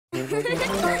Go,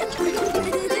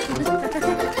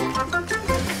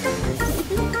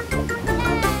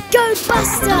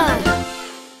 Buster!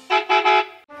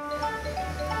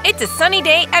 It's a sunny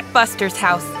day at Buster's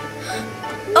house.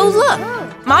 Oh, look!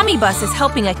 Mommy Bus is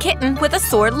helping a kitten with a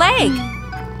sore leg.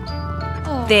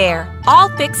 There, all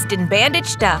fixed and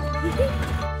bandaged up.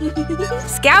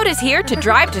 Scout is here to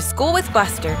drive to school with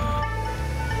Buster.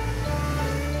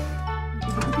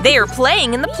 They are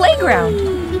playing in the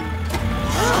playground.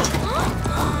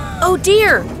 Oh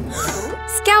dear!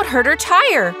 Scout hurt her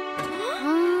tire.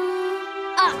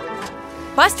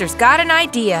 Buster's got an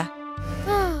idea.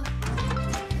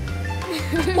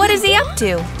 What is he up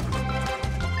to?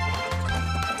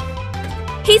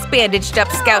 He's bandaged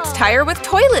up Scout's tire with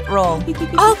toilet roll.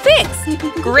 All fixed!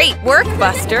 Great work,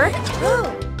 Buster!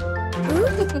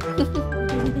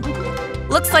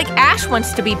 Looks like Ash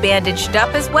wants to be bandaged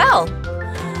up as well.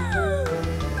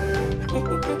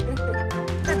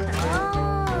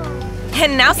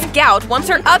 And now Scout wants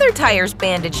her other tires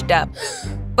bandaged up.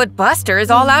 But Buster is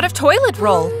all out of toilet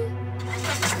roll.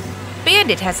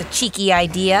 Bandit has a cheeky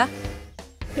idea.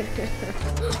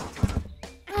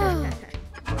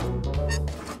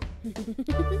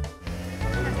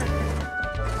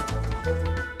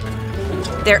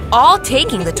 They're all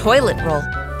taking the toilet roll.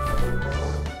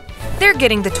 They're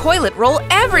getting the toilet roll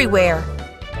everywhere.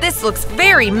 This looks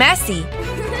very messy.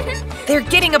 They're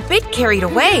getting a bit carried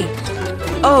away.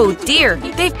 Oh dear,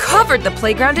 they've covered the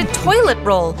playground in toilet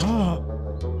roll.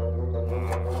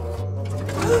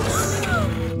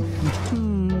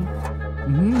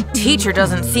 Teacher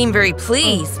doesn't seem very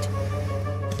pleased.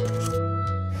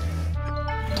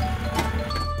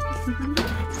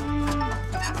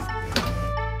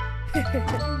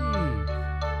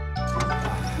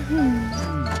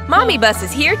 Mommy Bus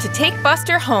is here to take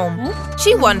Buster home.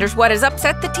 She wonders what has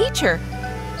upset the teacher.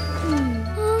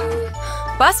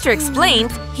 Buster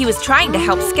explains he was trying to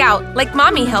help Scout like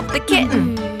Mommy helped the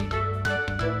kitten.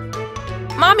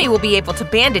 Mommy will be able to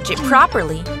bandage it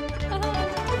properly.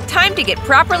 Time to get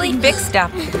properly fixed up.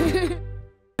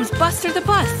 It's Buster the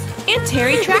Bus and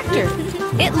Terry Tractor.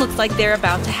 It looks like they're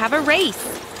about to have a race.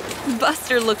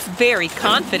 Buster looks very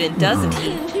confident, doesn't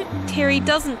he? Terry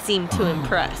doesn't seem too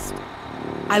impressed.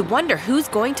 I wonder who's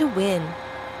going to win.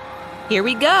 Here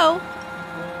we go.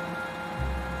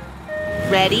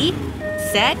 Ready,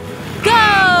 set, go!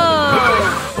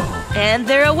 And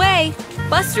they're away.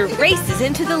 Buster races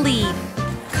into the lead.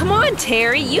 Come on,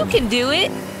 Terry, you can do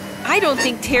it. I don't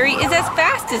think Terry is as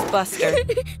fast as Buster.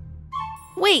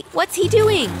 Wait, what's he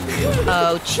doing?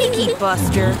 Oh, cheeky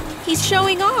Buster. He's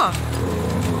showing off.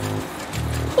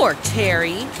 Poor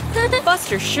Terry.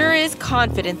 Buster sure is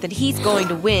confident that he's going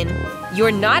to win.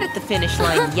 You're not at the finish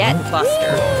line yet,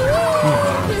 Buster.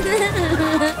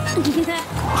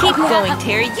 Keep going,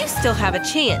 Terry. You still have a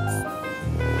chance.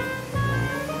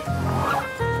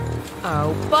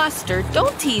 Oh, Buster,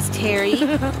 don't tease Terry.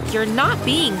 You're not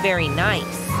being very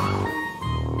nice.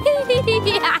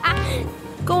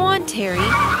 Go on, Terry.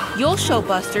 You'll show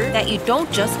Buster that you don't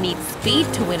just need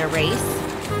speed to win a race.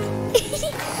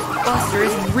 Buster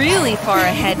is really far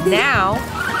ahead now.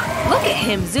 Look at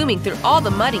him zooming through all the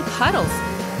muddy puddles.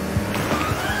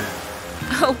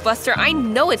 Oh, Buster, I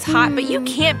know it's hot, but you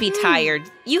can't be tired.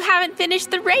 You haven't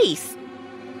finished the race.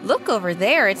 Look over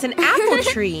there, it's an apple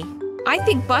tree. I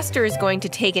think Buster is going to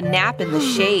take a nap in the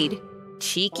shade.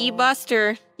 Cheeky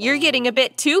Buster, you're getting a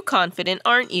bit too confident,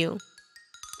 aren't you?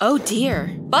 Oh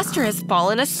dear, Buster has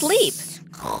fallen asleep.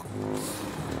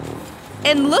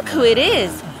 And look who it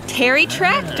is, Terry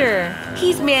Tractor.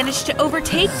 He's managed to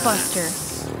overtake Buster.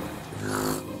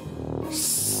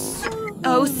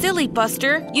 Oh, silly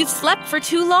Buster, you've slept for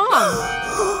too long.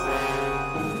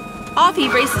 Off he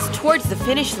races towards the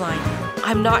finish line.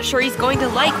 I'm not sure he's going to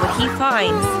like what he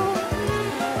finds.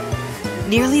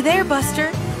 Nearly there,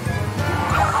 Buster.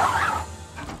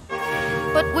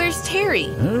 But where's Terry?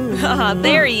 Ah,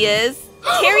 there he is.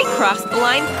 Terry crossed the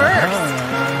line first.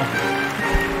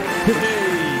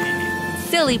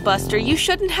 Silly Buster, you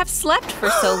shouldn't have slept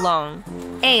for so long.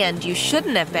 And you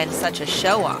shouldn't have been such a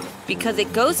show-off, because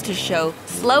it goes to show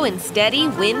slow and steady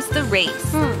wins the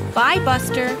race. Bye,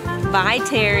 Buster. Bye,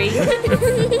 Terry.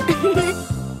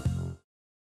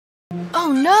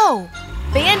 Oh no!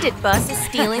 Bandit Bus is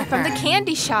stealing from the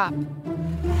candy shop.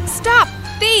 Stop,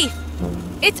 thief!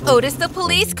 It's Otis the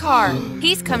police car.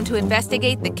 He's come to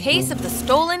investigate the case of the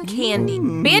stolen candy.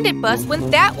 Bandit Bus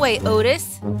went that way,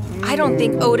 Otis. I don't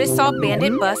think Otis saw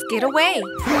Bandit Bus get away.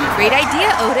 Great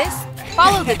idea, Otis.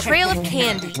 Follow the trail of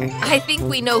candy. I think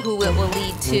we know who it will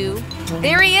lead to.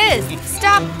 There he is!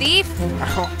 Stop, thief!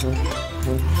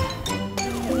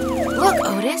 Look,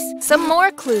 Otis, some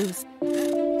more clues.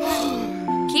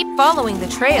 Keep following the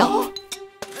trail.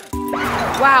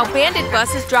 Wow, Bandit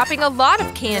Bus is dropping a lot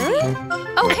of candy.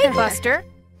 Oh, hey, Buster.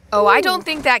 Oh, I don't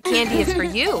think that candy is for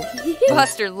you.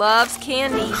 Buster loves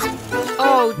candy.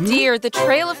 Oh dear, the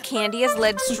trail of candy has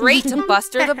led straight to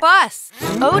Buster the Bus.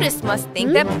 Otis must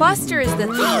think that Buster is the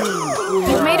thief.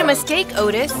 You've made a mistake,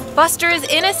 Otis. Buster is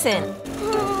innocent.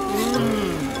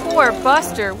 Poor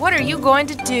Buster, what are you going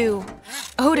to do?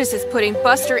 Otis is putting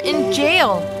Buster in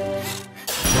jail.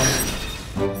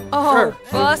 Oh,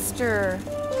 Buster.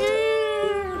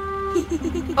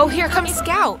 Oh, here comes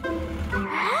Scout.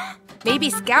 Maybe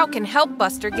Scout can help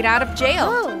Buster get out of jail.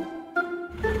 Oh.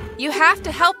 You have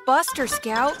to help Buster,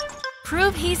 Scout.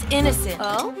 Prove he's innocent.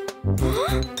 Oh?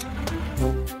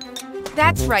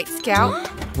 That's right, Scout.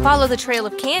 Follow the trail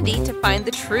of candy to find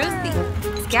the true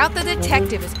thief. Scout the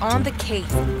detective is on the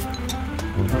case.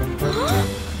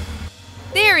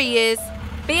 There he is.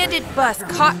 Bandit Bus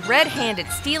caught red-handed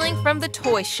stealing from the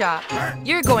toy shop.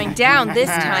 You're going down this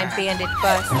time, Bandit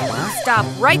Bus. Stop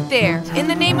right there, in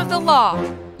the name of the law.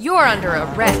 You're under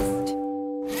arrest.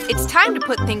 It's time to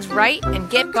put things right and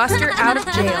get Buster out of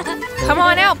jail. Come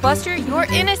on out, Buster, you're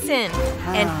innocent.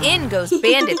 And in goes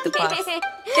Bandit the Bus.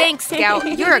 Thanks,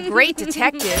 Scout, you're a great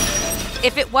detective.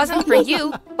 If it wasn't for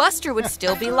you, Buster would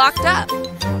still be locked up.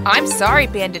 I'm sorry,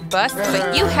 Bandit Bus,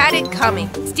 but you had it coming.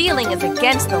 Stealing is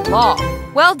against the law.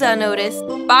 Well done, Otis.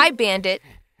 Bye, Bandit.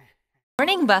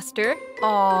 Morning, Buster.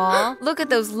 Aw, look at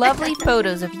those lovely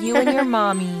photos of you and your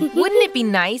mommy. Wouldn't it be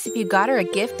nice if you got her a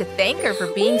gift to thank her for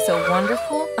being so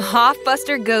wonderful? Off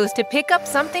Buster goes to pick up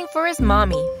something for his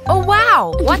mommy. Oh,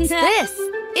 wow! What's this?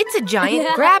 It's a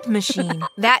giant grab machine.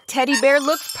 That teddy bear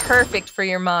looks perfect for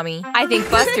your mommy. I think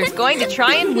Buster's going to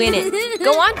try and win it.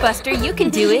 Go on, Buster, you can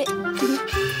do it.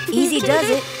 Easy does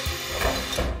it.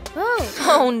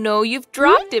 Oh no, you've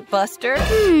dropped it, Buster.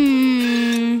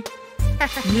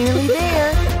 Nearly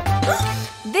there.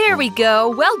 There we go.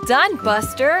 Well done,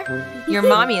 Buster. Your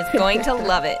mommy is going to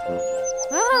love it.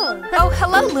 Oh,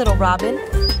 hello, little Robin.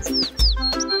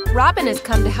 Robin has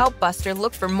come to help Buster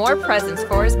look for more presents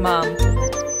for his mom.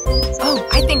 Oh,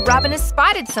 I think Robin has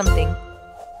spotted something.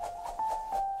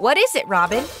 What is it,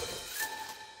 Robin?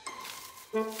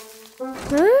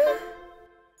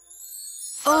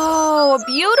 Oh, a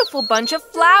beautiful bunch of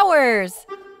flowers.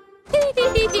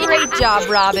 Great job,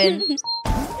 Robin.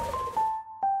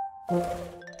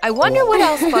 I wonder what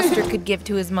else Buster could give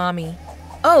to his mommy.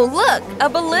 Oh, look, a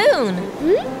balloon.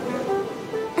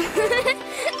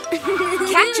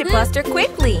 Catch it, Buster,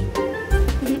 quickly.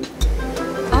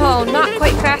 Oh, not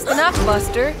quite fast enough,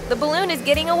 Buster. The balloon is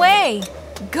getting away.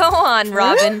 Go on,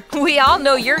 Robin. We all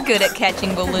know you're good at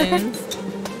catching balloons.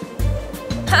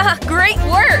 Ha! Great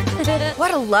work!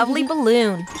 What a lovely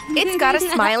balloon. It's got a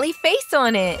smiley face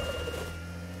on it.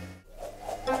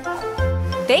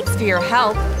 Thanks for your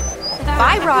help.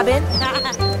 Bye, Robin.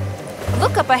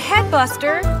 Look up ahead,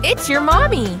 Buster. It's your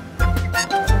mommy.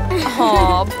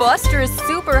 Aw, Buster is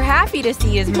super happy to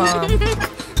see his mom.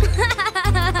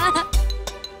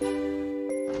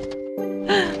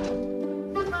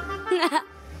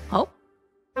 Oh.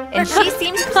 And she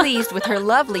seems pleased with her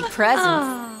lovely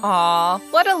presents. Aw,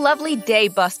 what a lovely day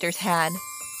Buster's had.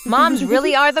 Moms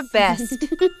really are the best.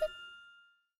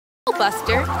 Oh,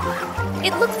 Buster.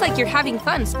 It looks like you're having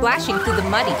fun splashing through the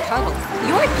muddy puddles.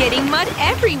 You're getting mud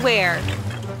everywhere.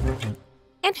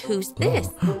 And who's this?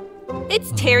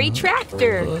 It's Terry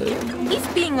Tractor. He's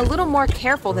being a little more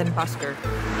careful than Buster.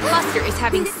 Buster is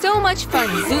having so much fun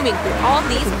zooming through all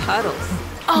these puddles.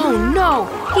 Oh no!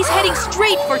 He's heading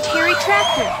straight for Terry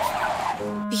Tractor.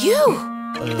 Phew!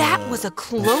 That was a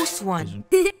close one.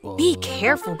 Be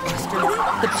careful, Buster.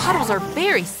 The puddles are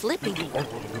very slippy.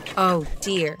 Oh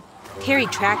dear. Terry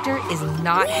Tractor is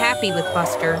not happy with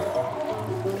Buster.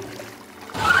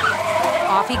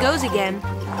 Off he goes again.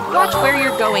 Watch where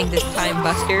you're going this time,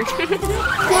 Buster.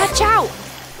 Watch out!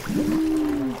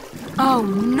 Oh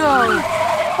no!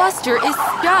 Buster is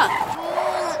stuck!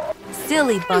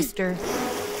 Silly Buster.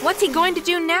 What's he going to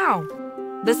do now?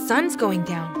 The sun's going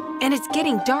down, and it's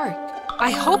getting dark.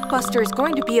 I hope Buster is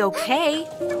going to be okay.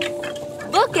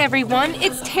 Look, everyone,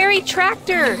 it's Terry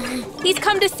Tractor. He's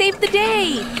come to save the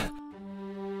day.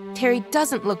 Terry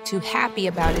doesn't look too happy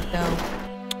about it, though.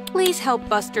 Please help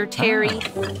Buster, Terry.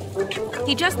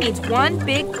 He just needs one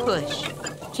big push.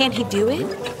 Can he do it?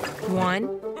 1,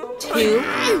 2,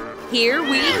 here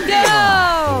we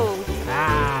go!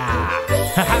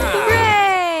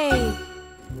 Hooray!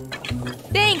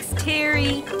 Thanks,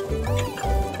 Terry.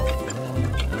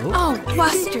 Oh,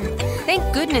 Buster!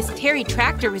 Thank goodness Terry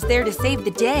Tractor was there to save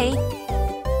the day.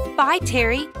 Bye,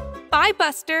 Terry. Bye,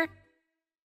 Buster.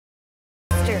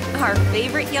 Buster, our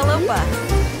favorite yellow bus.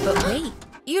 But wait,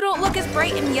 You don't look as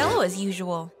bright and yellow as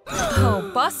usual. Oh,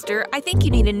 Buster, I think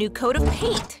you need a new coat of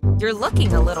paint. You're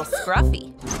looking a little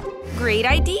scruffy. Great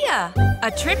idea! A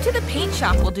trip to the paint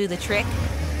shop will do the trick.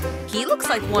 He looks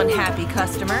like one happy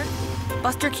customer.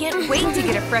 Buster can't wait to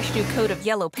get a fresh new coat of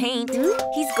yellow paint.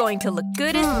 He's going to look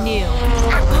good as new.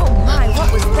 Oh my,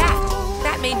 what was that?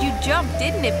 That made you jump,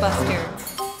 didn't it, Buster?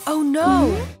 Oh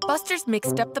no! Buster's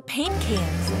mixed up the paint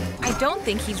cans. I don't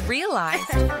think he's realized.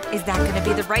 Is that gonna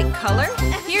be the right color?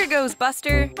 Here goes,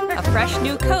 Buster. A fresh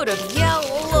new coat of yellow.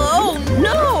 Oh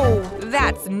no!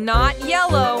 That's not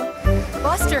yellow.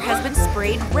 Buster has been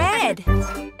sprayed red.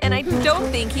 And I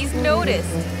don't think he's noticed.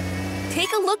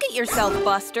 Take a look at yourself,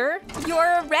 Buster.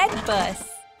 You're a red bus.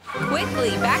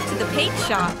 Quickly, back to the paint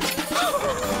shop.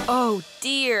 Oh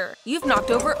dear, you've knocked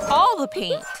over all the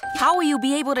paint. How will you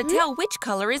be able to tell which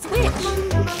color is which?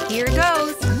 Here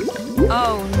goes.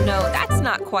 Oh no, that's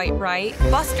not quite right.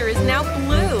 Buster is now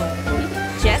blue.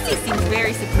 Jessie seems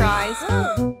very surprised.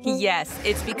 Yes,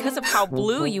 it's because of how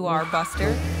blue you are,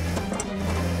 Buster.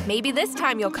 Maybe this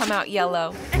time you'll come out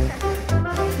yellow.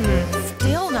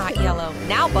 Still not yellow.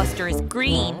 Now Buster is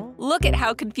green. Look at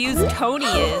how confused Tony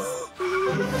is.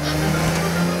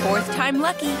 Fourth time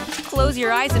lucky. Close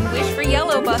your eyes and wish for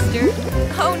yellow, Buster.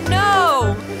 Oh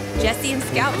no! Jessie and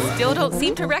Scout still don't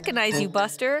seem to recognize you,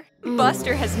 Buster.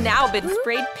 Buster has now been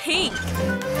sprayed pink.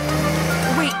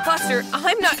 Wait, Buster,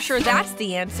 I'm not sure that's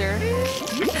the answer.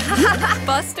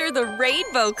 Buster, the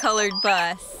rainbow-colored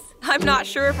bus. I'm not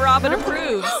sure if Robin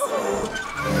approves.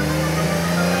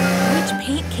 Which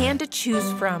paint can to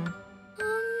choose from?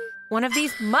 One of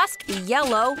these must be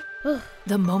yellow.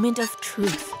 The moment of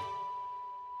truth.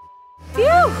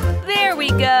 Phew! There we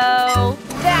go!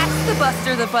 That's the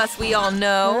Buster the Bus we all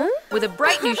know, with a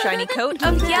bright new shiny coat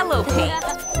of yellow paint.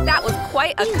 That was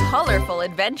quite a colorful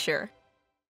adventure.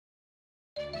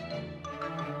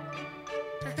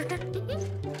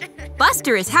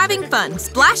 Buster is having fun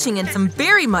splashing in some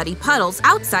very muddy puddles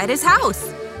outside his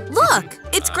house. Look,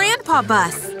 it's Grandpa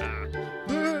Bus.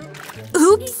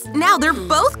 Oops, now they're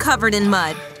both covered in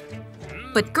mud.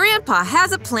 But Grandpa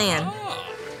has a plan.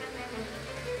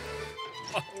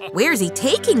 Where's he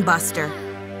taking Buster?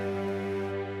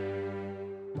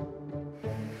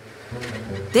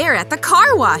 They're at the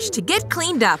car wash to get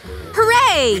cleaned up.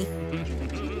 Hooray!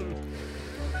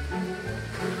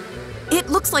 It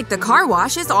looks like the car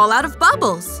wash is all out of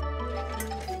bubbles.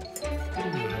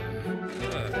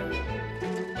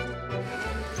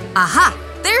 Aha!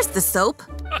 There's the soap.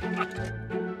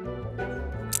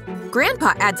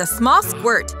 Grandpa adds a small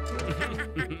squirt.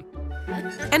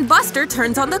 And Buster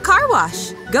turns on the car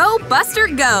wash. Go, Buster,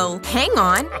 go! Hang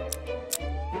on.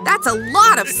 That's a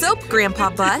lot of soap, Grandpa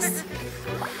Bus.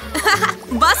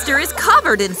 Buster is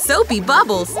covered in soapy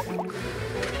bubbles.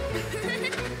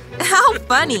 How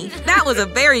funny! That was a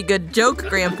very good joke,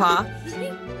 Grandpa.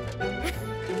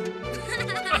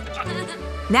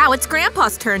 Now it's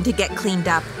Grandpa's turn to get cleaned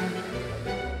up.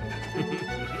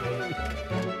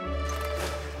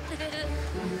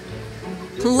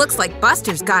 Looks like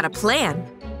Buster's got a plan.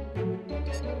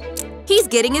 He's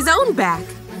getting his own back.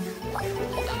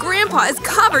 Grandpa is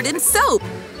covered in soap.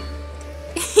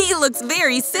 He looks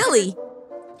very silly.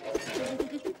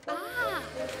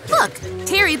 Look,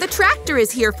 Terry the tractor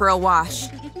is here for a wash.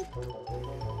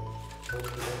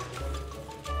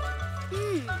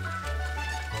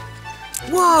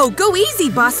 Whoa, go easy,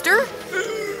 Buster.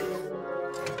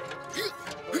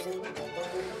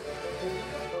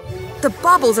 The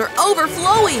bubbles are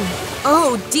overflowing.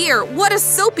 Oh dear, what a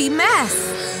soapy mess.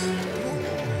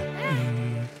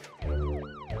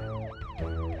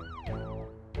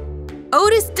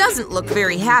 Otis doesn't look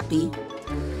very happy.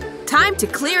 Time to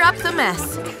clear up the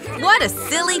mess. What a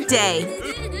silly day.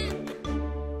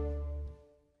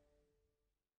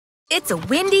 It's a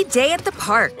windy day at the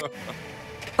park.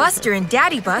 Buster and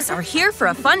Daddy Bus are here for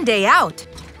a fun day out.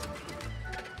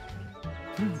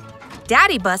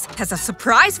 Daddy Bus has a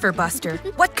surprise for Buster.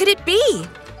 What could it be?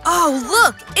 Oh,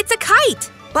 look, it's a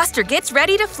kite. Buster gets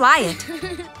ready to fly it.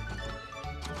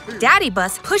 Daddy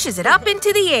Bus pushes it up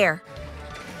into the air.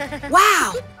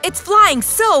 Wow, it's flying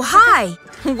so high.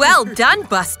 Well done,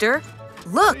 Buster.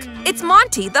 Look, it's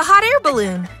Monty, the hot air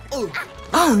balloon.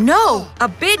 Oh no, a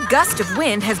big gust of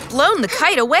wind has blown the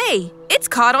kite away. It's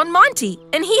caught on Monty,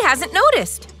 and he hasn't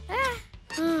noticed.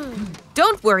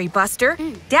 Don't worry, Buster.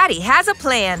 Daddy has a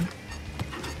plan.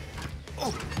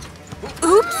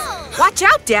 Oops! Watch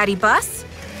out, Daddy Bus!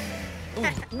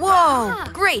 Whoa!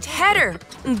 Great header!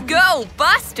 Go,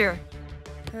 Buster!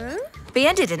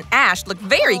 Bandit and Ash look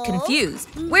very confused.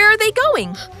 Where are they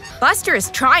going? Buster is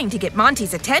trying to get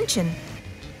Monty's attention.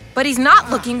 But he's not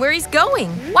looking where he's going.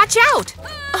 Watch out!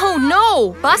 Oh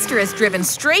no! Buster has driven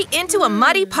straight into a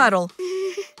muddy puddle.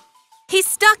 He's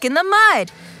stuck in the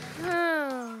mud.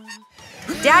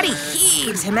 Daddy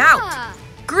heaves him out.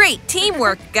 Great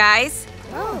teamwork, guys.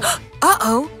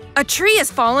 Uh-oh, a tree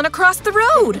has fallen across the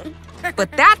road.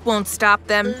 But that won't stop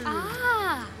them.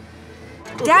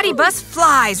 Daddy Bus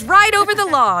flies right over the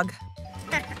log.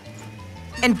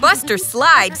 And Buster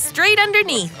slides straight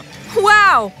underneath.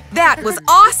 Wow, that was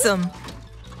awesome.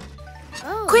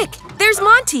 Quick, there's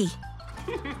Monty.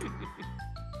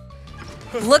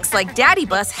 Looks like Daddy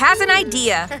Bus has an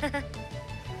idea.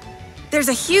 There's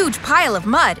a huge pile of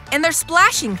mud, and they're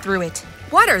splashing through it.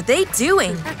 What are they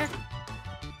doing?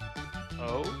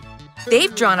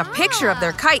 They've drawn a picture of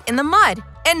their kite in the mud,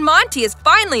 and Monty has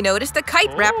finally noticed the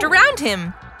kite wrapped around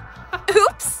him.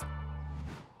 Oops!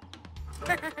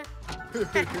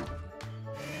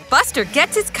 Buster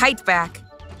gets his kite back.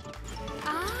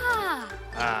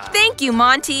 Thank you,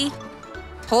 Monty.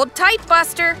 Hold tight,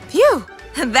 Buster. Phew!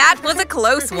 That was a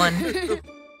close one.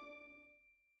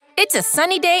 It's a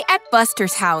sunny day at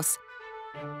Buster's house.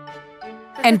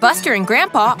 And Buster and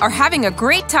Grandpa are having a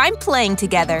great time playing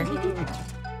together.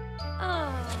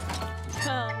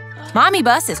 Mommy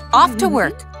Bus is off to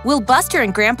work. Will Buster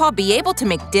and Grandpa be able to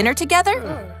make dinner together?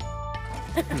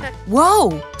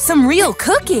 Whoa, some real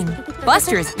cooking!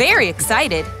 Buster is very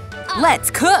excited.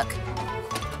 Let's cook!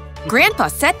 Grandpa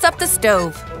sets up the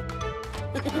stove.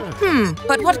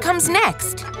 But what comes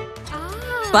next?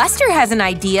 Buster has an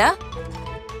idea.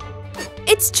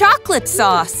 It's chocolate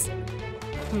sauce.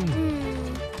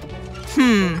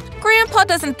 Grandpa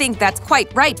doesn't think that's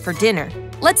quite right for dinner.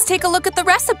 Let's take a look at the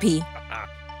recipe.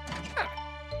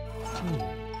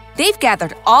 They've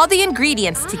gathered all the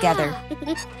ingredients together.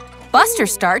 Buster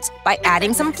starts by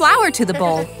adding some flour to the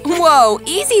bowl. Whoa,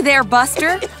 easy there,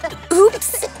 Buster.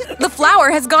 Oops, the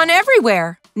flour has gone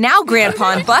everywhere. Now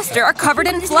Grandpa and Buster are covered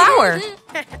in flour.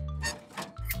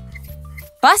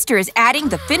 Buster is adding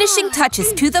the finishing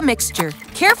touches to the mixture.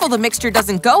 Careful the mixture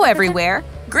doesn't go everywhere.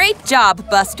 Great job,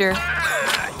 Buster.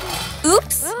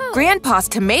 Oops, Grandpa's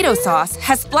tomato sauce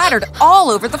has splattered all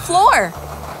over the floor.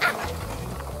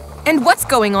 And what's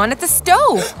going on at the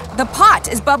stove? The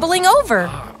pot is bubbling over.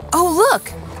 Oh,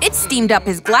 look! It steamed up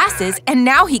his glasses, and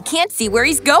now he can't see where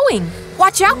he's going.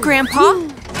 Watch out, Grandpa!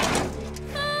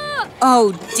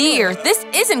 Oh dear, this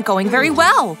isn't going very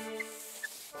well.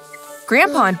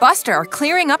 Grandpa and Buster are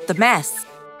clearing up the mess.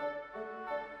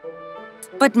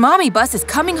 But Mommy Bus is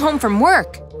coming home from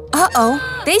work.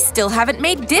 Uh-oh, they still haven't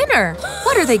made dinner.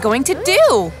 What are they going to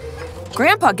do?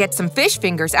 Grandpa gets some fish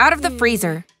fingers out of the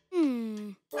freezer.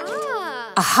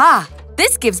 Aha!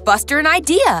 This gives Buster an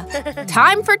idea.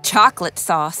 Time for chocolate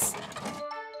sauce.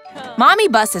 Mommy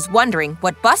Bus is wondering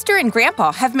what Buster and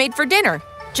Grandpa have made for dinner,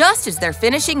 just as they're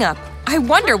finishing up. I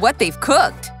wonder what they've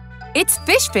cooked. It's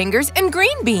fish fingers and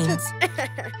green beans.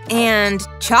 And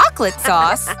chocolate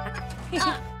sauce.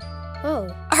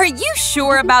 Are you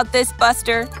sure about this,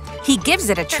 Buster? He gives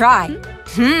it a try.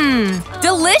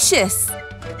 Delicious!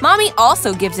 Mommy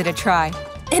also gives it a try.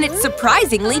 And it's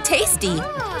surprisingly tasty.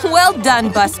 Well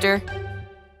done, Buster.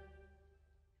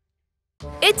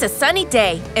 It's a sunny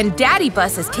day, and Daddy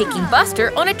Bus is taking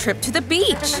Buster on a trip to the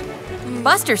beach.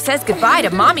 Buster says goodbye to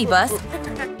Mommy Bus,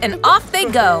 and off they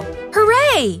go.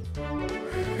 Hooray!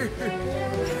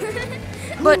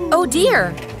 But oh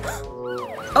dear,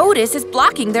 Otis is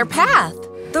blocking their path.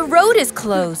 The road is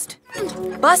closed.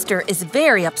 Buster is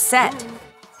very upset.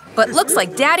 But looks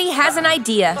like Daddy has an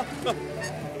idea.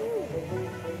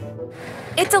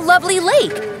 It's a lovely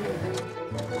lake.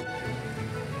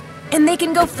 And they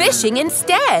can go fishing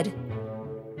instead.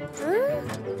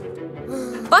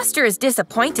 Buster is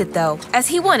disappointed, though, as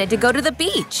he wanted to go to the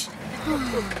beach.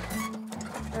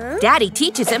 Daddy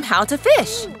teaches him how to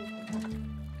fish.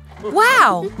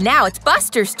 Wow, now it's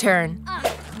Buster's turn.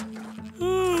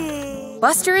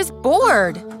 Buster is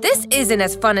bored. This isn't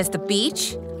as fun as the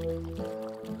beach.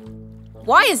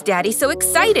 Why is Daddy so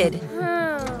excited?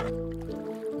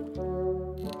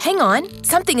 Hang on,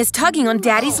 something is tugging on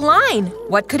Daddy's line.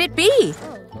 What could it be?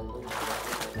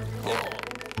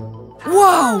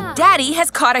 Whoa! Daddy has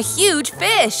caught a huge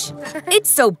fish. It's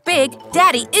so big,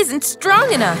 Daddy isn't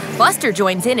strong enough. Buster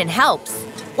joins in and helps.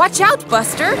 Watch out,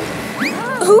 Buster!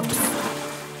 Oops!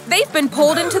 They've been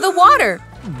pulled into the water.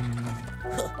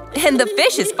 And the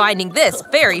fish is finding this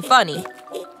very funny.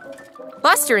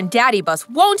 Buster and Daddy Bus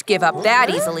won't give up that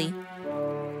easily.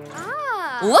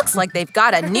 Looks like they've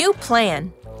got a new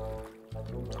plan.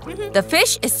 The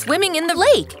fish is swimming in the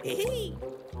lake.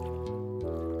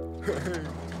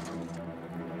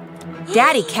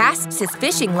 Daddy casts his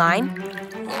fishing line.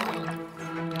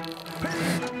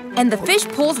 And the fish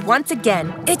pulls once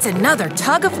again. It's another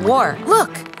tug of war.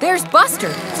 Look, there's Buster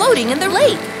floating in the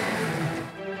lake.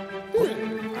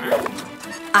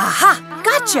 Aha!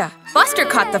 Gotcha! Buster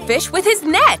caught the fish with his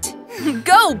net.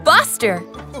 Go, Buster!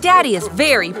 Daddy is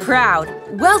very proud.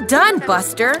 Well done,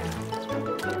 Buster.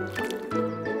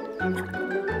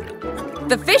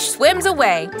 The fish swims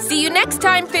away. See you next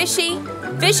time, Fishy.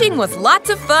 Fishing was lots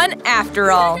of fun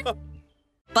after all.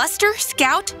 Buster,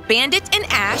 Scout, Bandit, and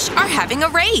Ash are having a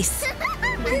race.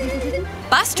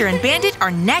 Buster and Bandit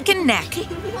are neck and neck.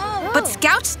 But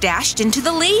Scout dashed into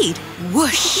the lead.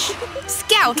 Whoosh!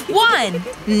 Scout won!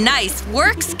 Nice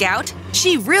work, Scout.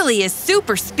 She really is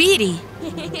super speedy.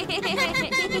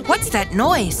 What's that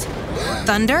noise?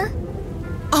 Thunder?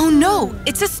 Oh no,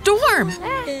 it's a storm!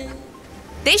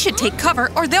 They should take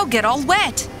cover or they'll get all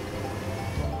wet.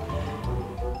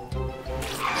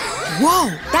 Whoa,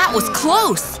 that was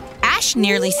close! Ash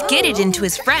nearly skidded into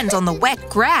his friends on the wet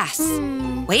grass.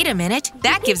 Wait a minute,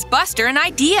 that gives Buster an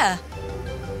idea.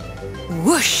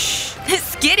 Whoosh!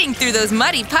 Skidding through those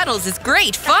muddy puddles is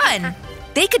great fun!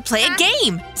 They could play a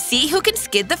game! See who can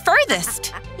skid the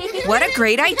furthest! What a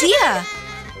great idea!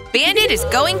 Bandit is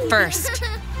going first.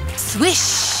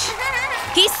 Swish!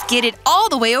 He skidded all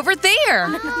the way over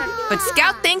there! But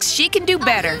Scout thinks she can do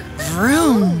better.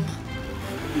 Vroom!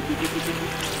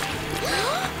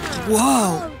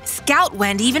 Whoa! Scout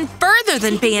went even further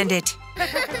than Bandit!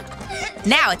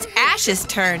 Now it's Ash's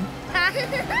turn.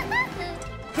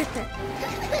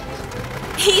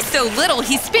 He's so little,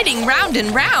 he's spinning round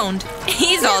and round.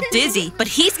 He's all dizzy, but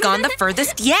he's gone the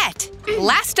furthest yet.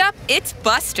 Last up, it's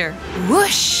Buster.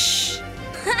 Whoosh!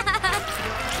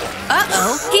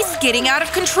 Uh-oh, he's skidding out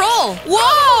of control.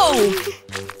 Whoa!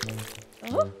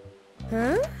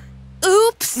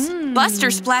 Oops!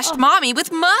 Buster splashed Mommy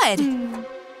with mud.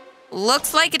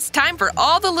 Looks like it's time for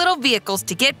all the little vehicles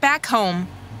to get back home.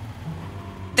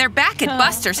 They're back at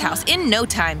Buster's house in no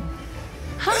time.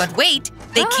 But wait,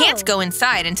 they can't go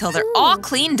inside until they're all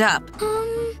cleaned up.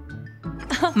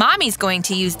 Mommy's going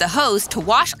to use the hose to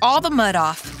wash all the mud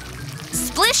off.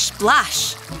 Splish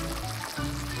splash!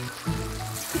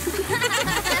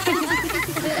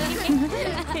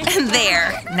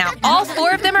 There, now all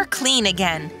four of them are clean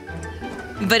again.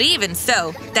 But even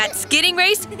so, that skidding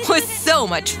race was so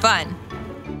much fun.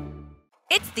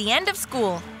 It's the end of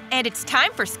school, and it's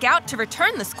time for Scout to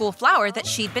return the school flower that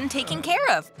she'd been taking care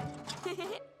of.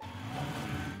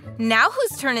 Now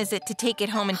whose turn is it to take it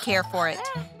home and care for it?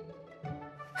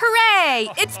 Hooray!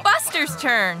 It's Buster's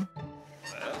turn!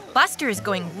 Buster is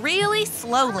going really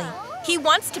slowly. He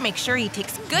wants to make sure he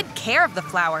takes good care of the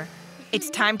flower. It's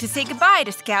time to say goodbye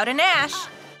to Scout and Ash.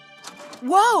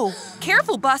 Whoa!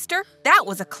 Careful, Buster! That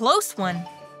was a close one.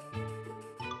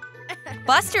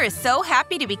 Buster is so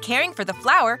happy to be caring for the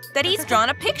flower that he's drawn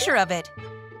a picture of it.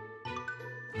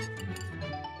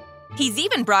 He's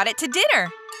even brought it to dinner.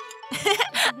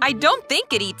 I don't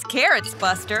think it eats carrots,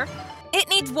 Buster. It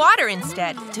needs water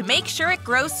instead to make sure it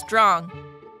grows strong.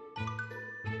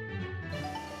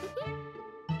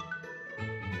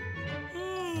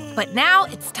 But now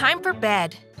it's time for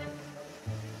bed.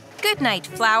 Good night,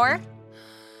 flower.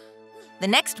 The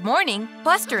next morning,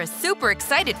 Buster is super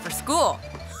excited for school.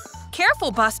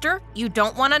 Careful, Buster. You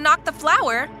don't want to knock the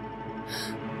flower.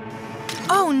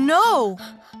 Oh no!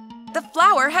 The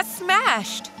flower has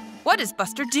smashed. What is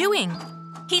Buster doing?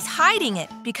 He's hiding it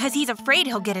because he's afraid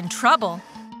he'll get in trouble.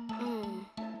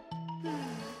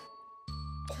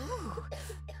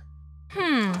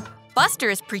 Buster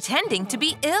is pretending to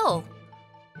be ill.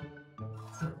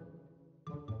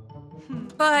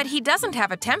 But he doesn't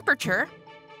have a temperature.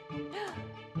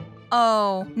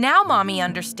 Oh, now Mommy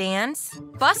understands.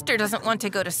 Buster doesn't want to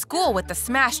go to school with the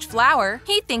smashed flower.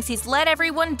 He thinks he's let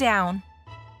everyone down.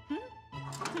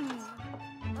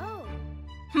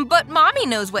 But Mommy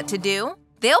knows what to do.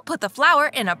 They'll put the flower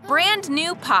in a brand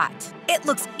new pot. It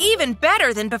looks even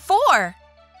better than before.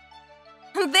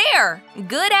 There,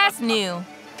 good as new.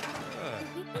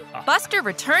 Buster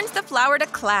returns the flower to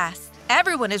class.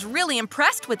 Everyone is really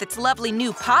impressed with its lovely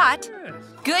new pot.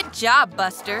 Good job,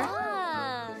 Buster.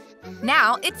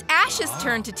 Now it's Ash's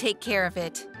turn to take care of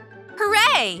it.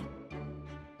 Hooray!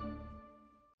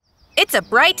 It's a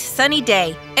bright, sunny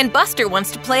day, and Buster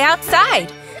wants to play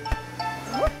outside.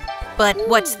 But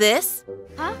what's this?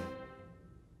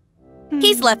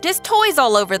 He's left his toys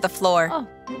all over the floor.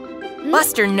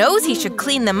 Buster knows he should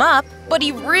clean them up, but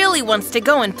he really wants to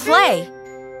go and play.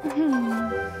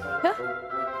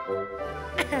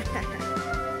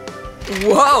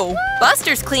 Whoa!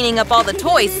 Buster's cleaning up all the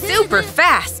toys super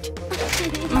fast.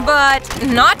 But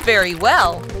not very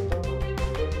well.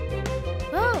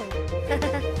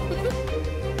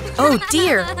 Oh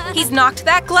dear, he's knocked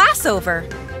that glass over.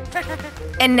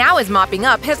 And now his mopping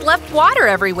up has left water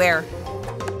everywhere.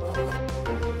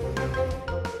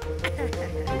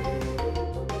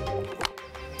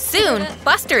 Soon,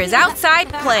 Buster is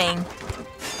outside playing.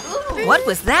 What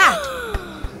was that?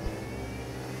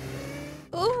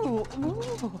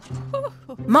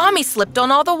 Mommy slipped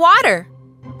on all the water.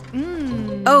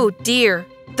 Oh dear,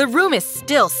 the room is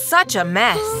still such a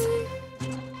mess.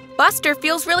 Buster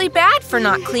feels really bad for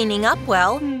not cleaning up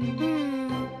well.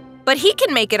 But he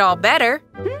can make it all better.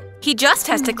 He just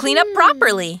has to clean up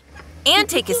properly and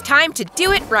take his time to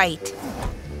do it right.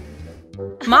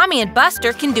 Mommy and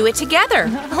Buster can do it together,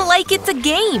 like it's a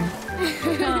game.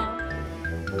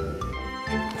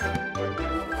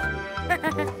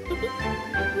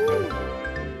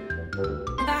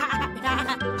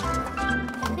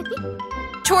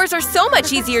 Chores are so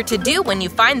much easier to do when you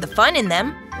find the fun in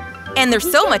them. And they're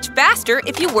so much faster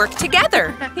if you work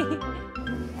together.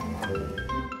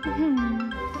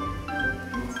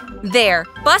 There,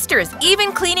 Buster is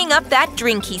even cleaning up that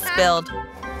drink he spilled.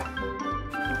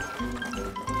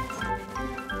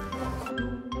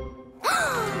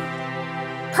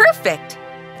 Perfect!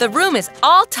 The room is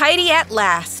all tidy at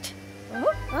last.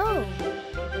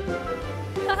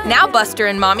 Now Buster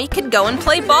and Mommy can go and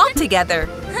play ball together.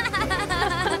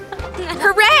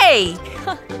 Hooray!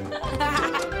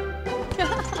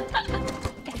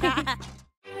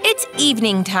 It's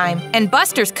evening time, and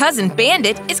Buster's cousin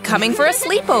Bandit is coming for a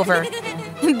sleepover.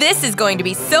 This is going to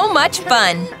be so much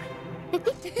fun.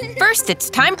 First, it's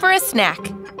time for a snack.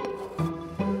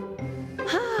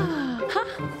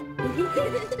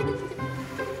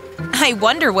 I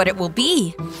wonder what it will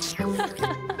be.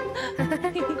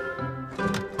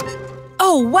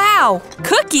 Oh, wow!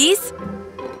 Cookies!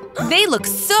 They look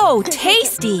so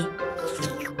tasty!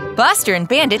 Buster and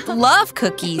Bandit love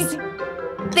cookies.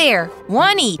 There,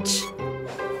 one each.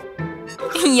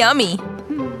 Yummy!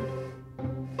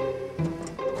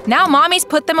 Now Mommy's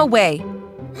put them away.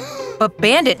 But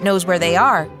Bandit knows where they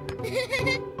are.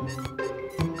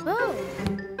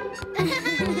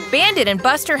 Bandit and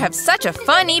Buster have such a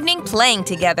fun evening playing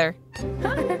together.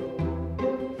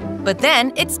 But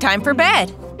then it's time for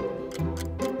bed.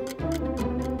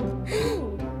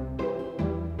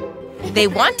 They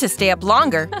want to stay up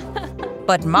longer,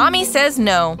 but Mommy says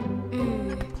no.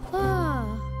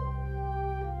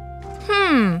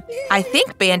 I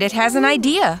think Bandit has an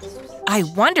idea. I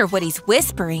wonder what he's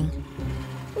whispering.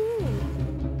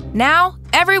 Now,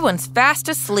 everyone's fast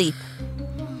asleep.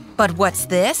 But what's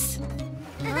this?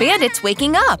 Bandit's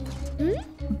waking up.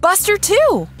 Buster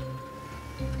too.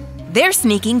 They're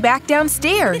sneaking back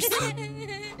downstairs.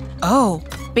 Oh,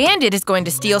 Bandit is going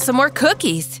to steal some more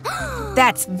cookies.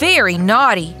 That's very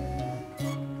naughty.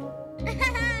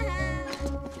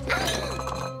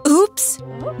 Oops,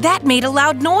 that made a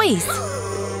loud noise.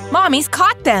 Mommy's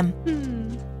caught them.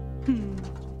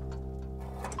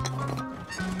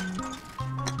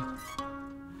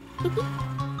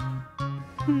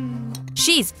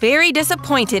 She's very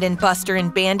disappointed in Buster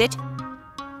and Bandit.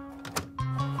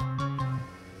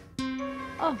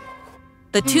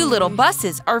 The two little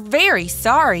buses are very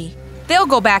sorry. They'll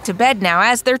go back to bed now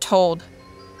as they're told.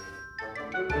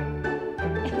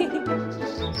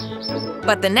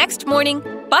 But the next morning,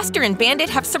 Buster and Bandit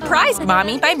have surprised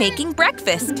Mommy by making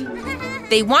breakfast.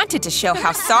 They wanted to show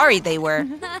how sorry they were.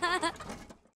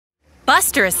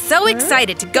 Buster is so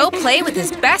excited to go play with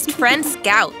his best friend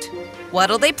Scout.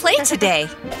 What'll they play today?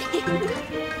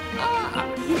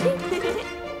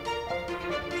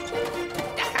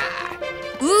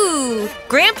 Ooh,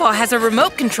 Grandpa has a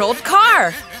remote-controlled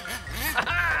car.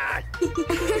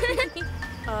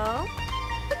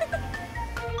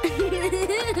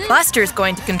 Buster's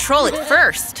going to control it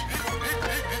first.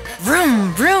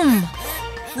 Vroom, vroom.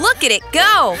 Look at it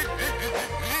go!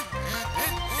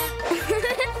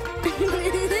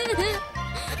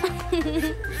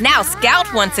 Now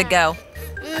Scout wants a go.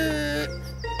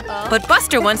 But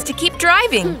Buster wants to keep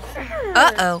driving.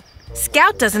 Uh-oh,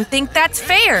 Scout doesn't think that's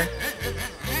fair.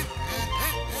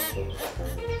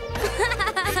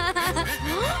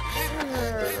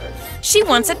 She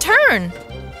wants a turn.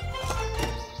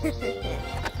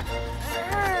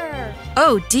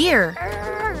 Oh dear.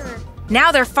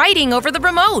 Now they're fighting over the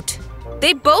remote.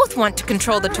 They both want to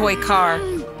control the toy car.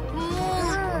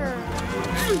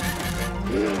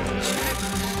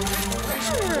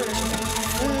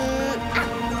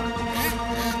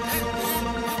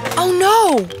 Oh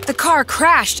no! The car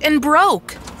crashed and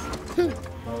broke.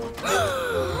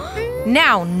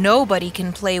 Now nobody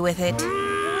can play with it.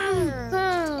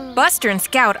 Buster and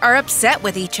Scout are upset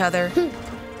with each other.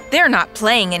 They're not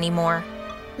playing anymore.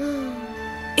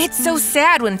 It's so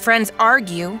sad when friends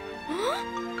argue.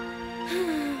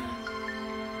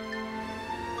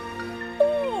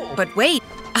 But wait,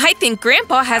 I think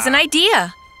Grandpa has an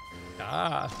idea.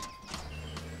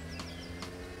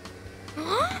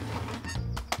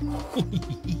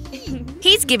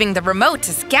 He's giving the remote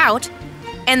to Scout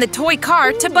and the toy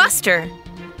car to Buster.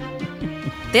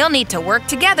 They'll need to work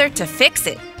together to fix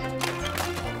it.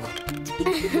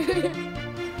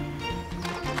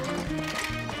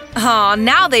 Aw,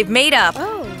 now they've made up.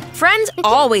 Friends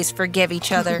always forgive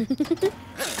each other.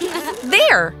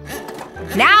 There!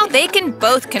 Now they can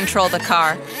both control the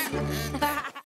car.